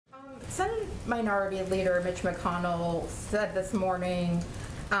Senate Minority Leader Mitch McConnell said this morning,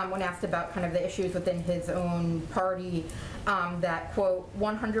 when asked about kind of the issues within his own party, that, quote,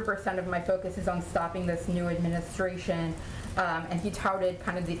 100% of my focus is on stopping this new administration. And he touted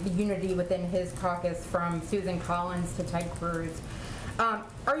kind of the unity within his caucus from Susan Collins to Ted Cruz.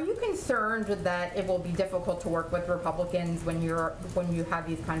 Are you concerned that it will be difficult to work with Republicans when you have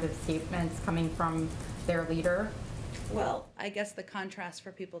these kind of statements coming from their leader? Well, I guess the contrast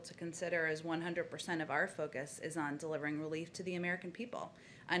for people to consider is 100% of our focus is on delivering relief to the American people,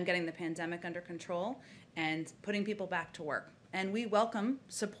 on getting the pandemic under control and putting people back to work. And we welcome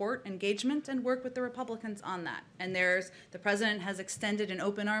support, engagement, and work with the Republicans on that. And the president has extended an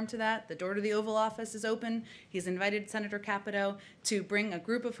open arm to that. The door to the Oval Office is open. He's invited Senator Capito to bring a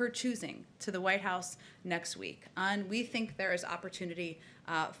group of her choosing to the White House next week. And we think there is opportunity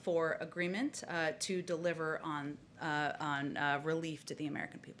for agreement to deliver on relief to the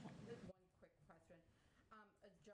American people.